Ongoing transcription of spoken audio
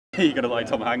You're gonna like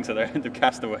Tom Hanks at the end of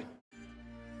Castaway.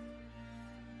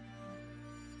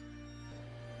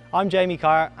 I'm Jamie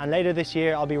Carr, and later this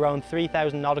year I'll be rowing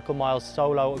 3,000 nautical miles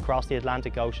solo across the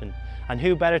Atlantic Ocean. And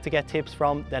who better to get tips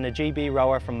from than a GB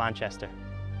rower from Manchester?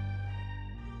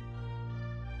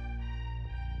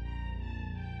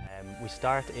 We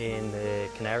start in the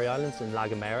Canary Islands in La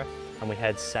Gomera and we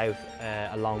head south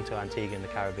along to Antigua in the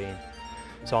Caribbean.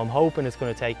 So I'm hoping it's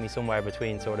going to take me somewhere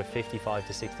between sort of 55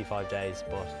 to 65 days,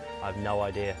 but I've no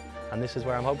idea. And this is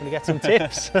where I'm hoping to get some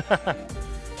tips. There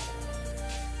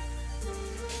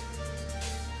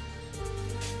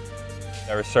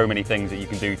are so many things that you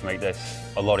can do to make this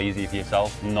a lot easier for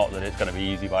yourself. Not that it's going to be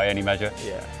easy by any measure.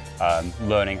 Yeah.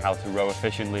 Learning how to row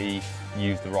efficiently,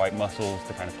 use the right muscles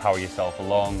to kind of power yourself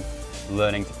along,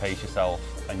 learning to pace yourself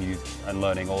and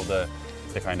learning all the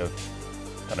kind of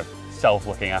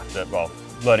self-looking after, well,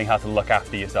 learning how to look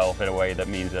after yourself in a way that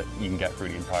means that you can get through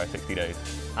the entire 60 days.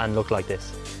 And look like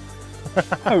this.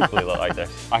 Hopefully look like this.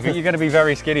 I think you're going to be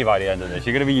very skinny by the end of this.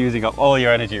 You're going to be using up all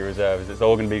your energy reserves. It's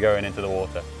all going to be going into the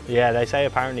water. Yeah, they say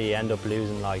apparently you end up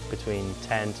losing like between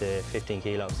 10 to 15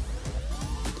 kilos.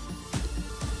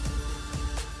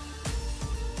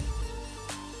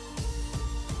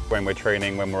 When we're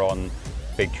training, when we're on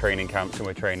big training camps and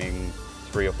we're training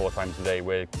 3 or 4 times a day,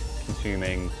 we're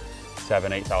consuming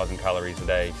 7,000–8,000 calories a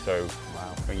day. So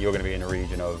wow. I mean, you're going to be in a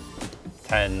region of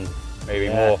 10,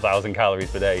 maybe more thousand calories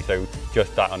per day. So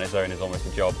just that on its own is almost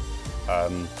a job.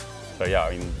 So yeah,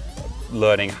 I mean,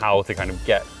 learning how to kind of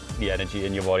get the energy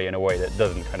in your body in a way that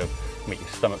doesn't kind of make your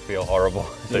stomach feel horrible.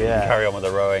 So you can carry on with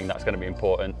the rowing, that's going to be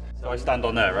important. So I stand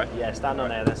on there, right? Yeah, stand on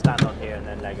there, then stand on here and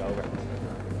then leg over.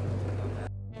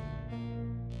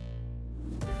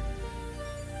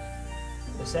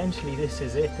 Essentially this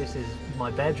is it. This is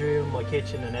my bedroom, my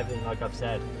kitchen and everything like I've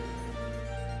said.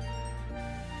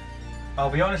 I'll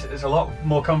be honest, it's a lot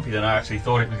more comfy than I actually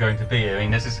thought it was going to be. I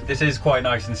mean, this is quite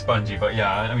nice and spongy, but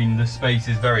yeah, I mean, the space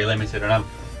is very limited and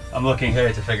I'm looking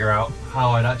here to figure out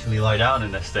how I'd actually lie down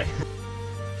in this thing.